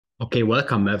Okay,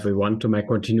 welcome everyone to my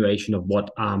continuation of what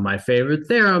are my favorite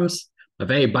theorems, a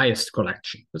very biased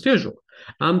collection, as usual.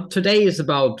 Today is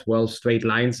about, well, straight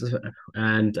lines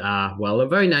and, well, a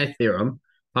very nice theorem,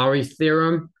 Fáry's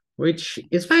theorem, which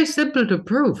is very simple to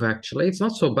prove, actually. It's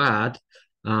not so bad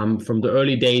from the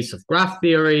early days of graph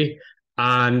theory,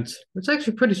 and it's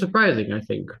actually pretty surprising, I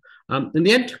think. In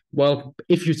the end, well,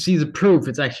 if you see the proof,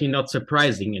 it's actually not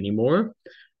surprising anymore.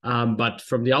 But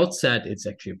from the outset, it's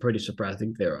actually a pretty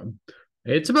surprising theorem.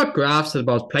 It's about graphs and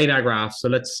about planar graphs, so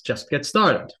let's just get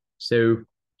started. So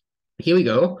here we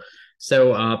go.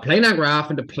 So planar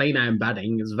graph and a planar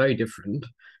embedding is very different.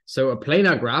 So a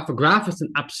graph is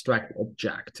an abstract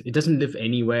object. It doesn't live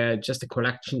anywhere, just a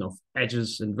collection of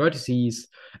edges and vertices,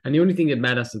 and the only thing that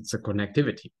matters is the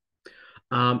connectivity.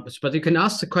 But you can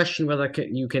ask the question whether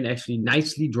you can actually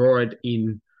nicely draw it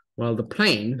in, well, the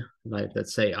plane, like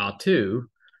let's say R2,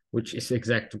 which is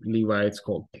exactly why it's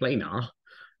called planar,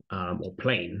 or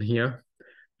plane here,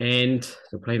 and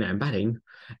the planar embedding.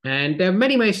 And there are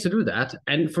many ways to do that.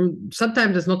 And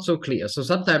sometimes it's not so clear. So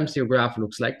sometimes your graph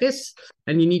looks like this,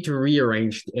 and you need to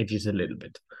rearrange the edges a little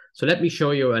bit. So let me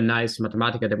show you a nice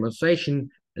Mathematica demonstration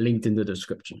linked in the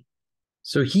description.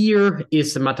 So here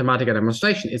is the Mathematica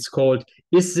demonstration. It's called,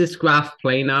 is this graph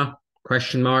planar?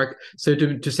 Question mark. So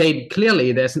to say it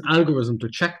clearly, there's an algorithm to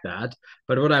check that.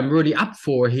 But what I'm really up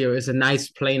for here is a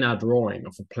nice planar drawing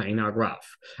of a planar graph.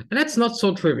 And that's not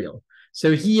so trivial.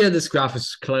 So here, this graph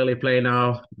is clearly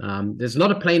planar. There's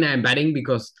not a planar embedding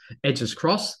because edges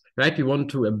cross, right? We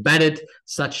want to embed it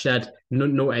such that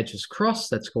no edges cross.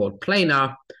 That's called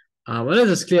planar. Well,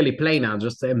 this is clearly planar.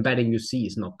 Just the embedding you see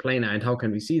is not planar. And how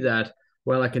can we see that?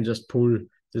 Well, I can just pull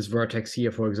this vertex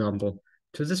here, for example,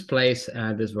 to this place,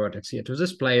 and this vertex here to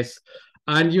this place.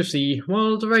 And you see,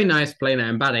 well, it's a very nice planar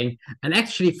embedding and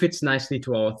actually fits nicely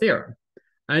to our theorem.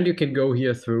 And you can go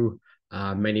here through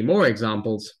many more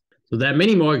examples. So there are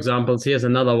many more examples. Here's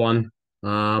another one.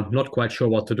 Not quite sure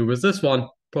what to do with this one.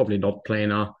 Probably not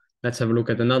planar. Let's have a look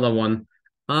at another one.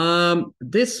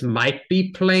 This might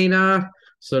be planar.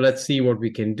 So let's see what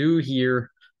we can do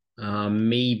here.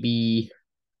 Maybe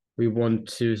we want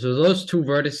to, so those two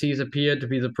vertices appear to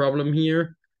be the problem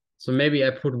here. So maybe I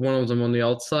put one of them on the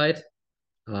outside.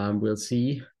 We'll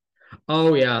see.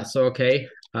 Oh yeah, so okay.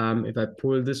 If I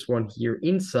pull this one here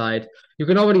inside, you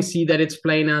can already see that it's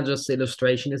planar, just the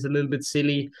illustration is a little bit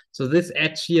silly. So this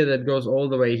edge here that goes all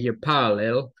the way here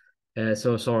parallel,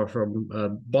 so sorry, from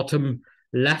bottom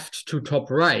left to top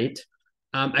right,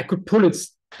 I could pull it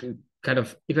kind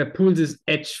of, if I pull this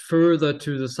edge further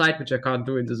to the side, which I can't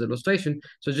do in this illustration,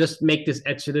 so just make this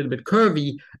edge a little bit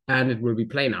curvy and it will be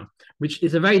planar, which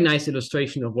is a very nice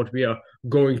illustration of what we are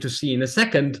going to see in a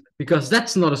second, because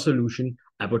that's not a solution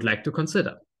I would like to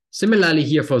consider. Similarly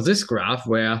here for this graph,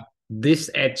 where this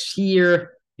edge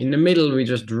here in the middle, we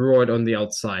just draw it on the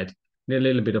outside in a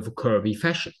little bit of a curvy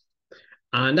fashion.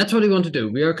 And that's what we want to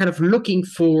do. We are kind of looking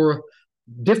for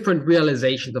different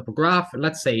realizations of a graph.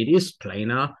 Let's say it is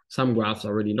planar. Some graphs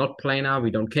are really not planar.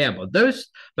 We don't care about those.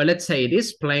 But let's say it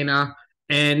is planar,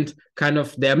 and kind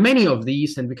of there are many of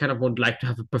these, and we kind of would like to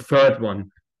have a preferred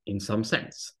one in some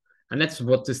sense. And that's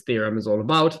what this theorem is all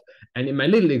about. And in my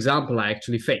little example, I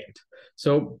actually failed.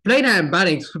 So planar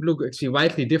embeddings could look actually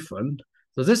widely different.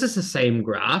 So this is the same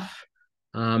graph.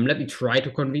 Let me try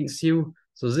to convince you.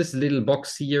 So this little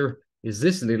box here is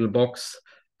this little box.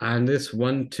 And this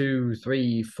 1, 2,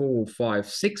 3, 4, 5,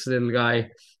 6 little guy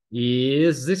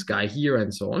is this guy here,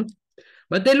 and so on.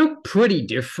 But they look pretty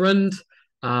different.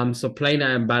 So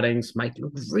planar embeddings might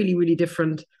look really, really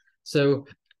different. So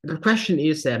the question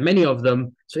is, there are many of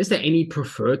them. So is there any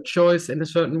preferred choice in a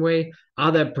certain way?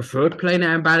 Are there preferred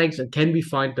planar embeddings, and can we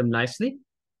find them nicely?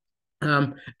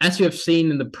 As you have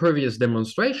seen in the previous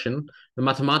demonstration, the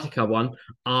Mathematica one,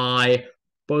 I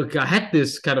had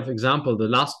this kind of example, the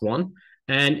last one,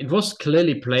 and it was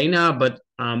clearly planar, but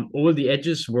all the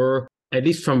edges were, at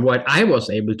least from what I was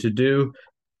able to do,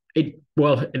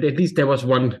 at least there was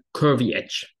one curvy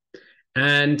edge.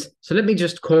 And so let me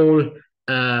just call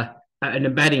an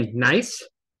embedding nice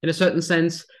in a certain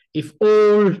sense. If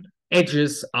all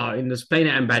edges are in this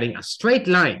planar embedding are straight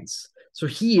lines, so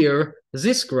here,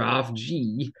 this graph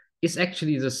G is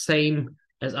actually the same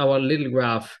as our little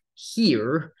graph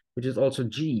here, which is also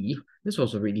G. This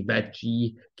was a really bad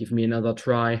G. Give me another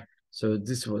try. So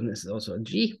this one is also a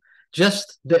G.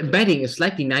 Just the embedding is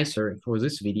slightly nicer for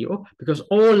this video because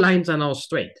all lines are now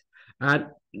straight. And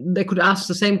they could ask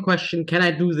the same question, can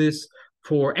I do this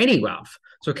for any graph?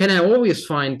 So can I always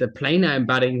find the planar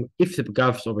embedding if the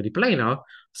graph is already planar,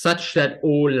 such that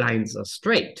all lines are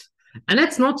straight? And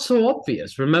that's not so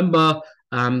obvious. Remember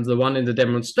the one in the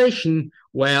demonstration,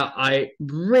 where I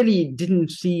really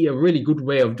didn't see a really good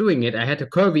way of doing it. I had a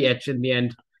curvy edge in the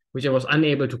end, which I was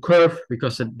unable to curve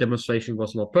because the demonstration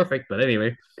was not perfect. But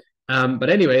anyway,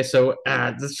 so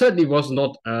this certainly was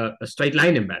not a straight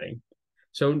line embedding.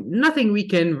 So nothing we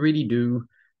can really do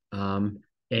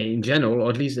in general, or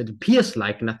at least it appears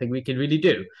like nothing we can really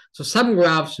do. So some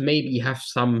graphs maybe have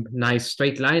some nice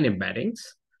straight line embeddings,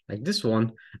 like this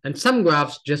one, and some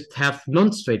graphs just have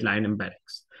non-straight line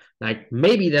embeddings. Like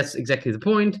maybe that's exactly the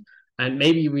point, and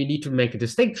maybe we need to make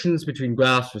distinctions between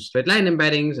graphs with straight line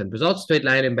embeddings and without straight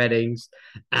line embeddings.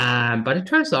 But it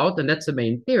turns out, and that's the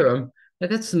main theorem, that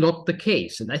that's not the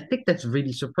case. And I think that's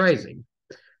really surprising.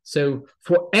 So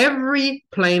for every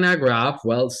planar graph,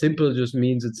 well, simple just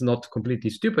means it's not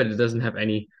completely stupid. It doesn't have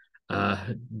any uh,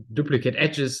 duplicate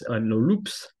edges or no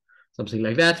loops, something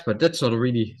like that. But that's not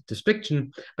really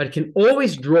description. But it can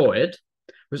always draw it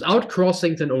without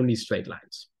crossings and only straight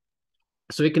lines.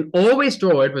 So you can always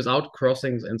draw it without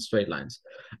crossings and straight lines.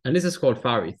 And this is called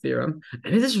Fáry theorem.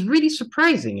 And it is really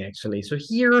surprising, actually. So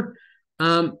here,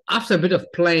 after a bit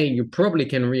of playing, you probably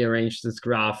can rearrange this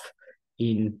graph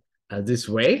in this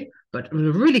way. But a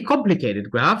really complicated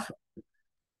graph,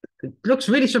 it looks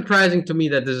really surprising to me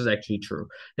that this is actually true.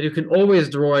 That you can always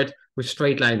draw it with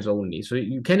straight lines only. So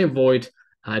you can avoid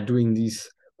doing these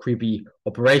creepy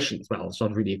operations. Well, it's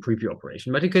not really a creepy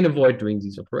operation, but you can avoid doing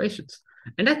these operations.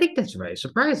 And I think that's very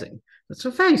surprising. It's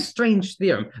a very strange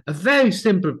theorem, a very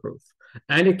simple proof.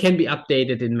 And it can be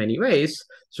updated in many ways.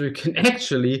 So you can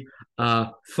actually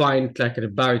find like a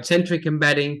barycentric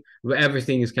embedding where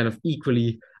everything is kind of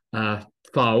equally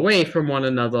far away from one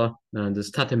another, this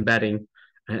tut embedding,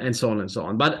 and so on and so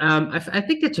on. But I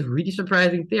think that's a really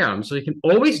surprising theorem. So you can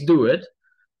always do it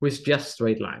with just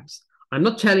straight lines. I'm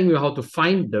not telling you how to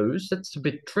find those. That's a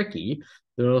bit tricky.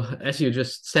 As you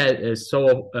just said,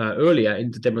 earlier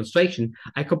in the demonstration,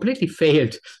 I completely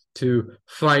failed to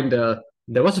find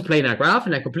there was a planar graph,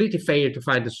 and I completely failed to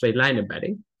find the straight line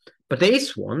embedding. But there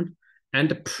is one, and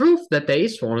the proof that there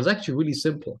is one is actually really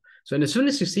simple. So as soon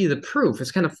as you see the proof,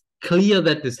 it's kind of clear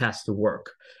that this has to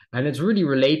work. And it's really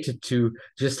related to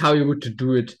just how you would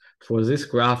do it for this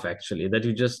graph, actually, that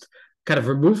you just kind of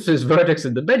remove this vertex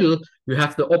in the middle, you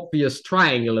have the obvious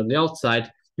triangle on the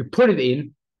outside, you put it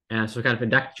in, so kind of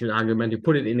induction argument, you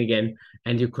put it in again,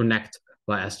 and you connect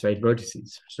via straight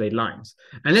vertices, straight lines.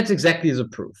 And that's exactly the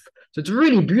proof. So it's a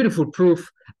really beautiful proof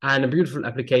and a beautiful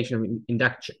application of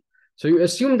induction. So you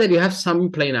assume that you have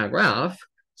some planar graph,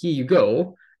 here you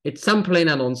go, it's some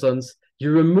planar nonsense,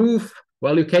 you remove,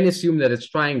 well, you can assume that it's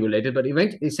triangulated, but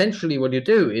essentially what you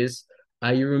do is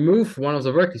you remove one of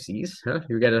the vertices,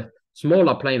 you get a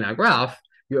smaller planar graph,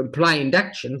 you apply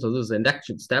induction, so this is the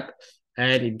induction step,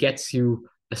 and it gets you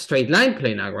a straight line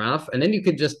planar graph, and then you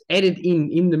can just add it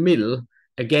in the middle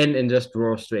again and just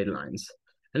draw straight lines.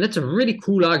 And that's a really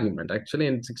cool argument, actually,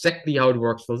 and it's exactly how it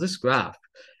works for this graph.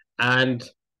 And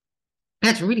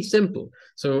that's really simple.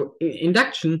 So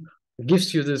induction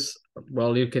gives you this,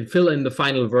 well, you can fill in the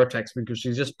final vertex because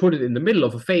you just put it in the middle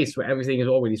of a face where everything is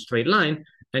already straight line,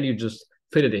 and you just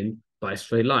fit it in by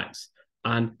straight lines.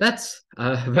 And that's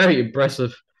a very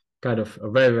impressive, kind of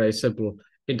a very, very simple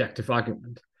inductive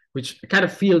argument, which kind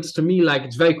of feels to me like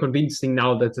it's very convincing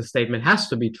now that the statement has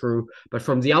to be true. But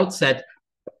from the outset,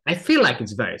 I feel like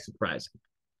it's very surprising.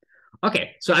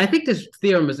 Okay, so I think this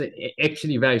theorem is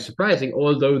actually very surprising,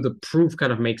 although the proof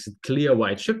kind of makes it clear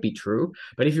why it should be true.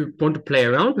 But if you want to play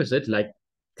around with it, like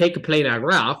take a planar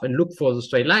graph and look for the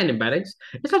straight line embeddings,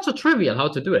 it's not so trivial how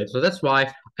to do it. So that's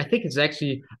why I think it's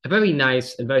actually a very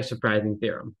nice and very surprising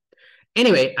theorem.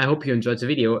 Anyway, I hope you enjoyed the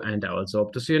video, and I also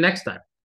hope to see you next time.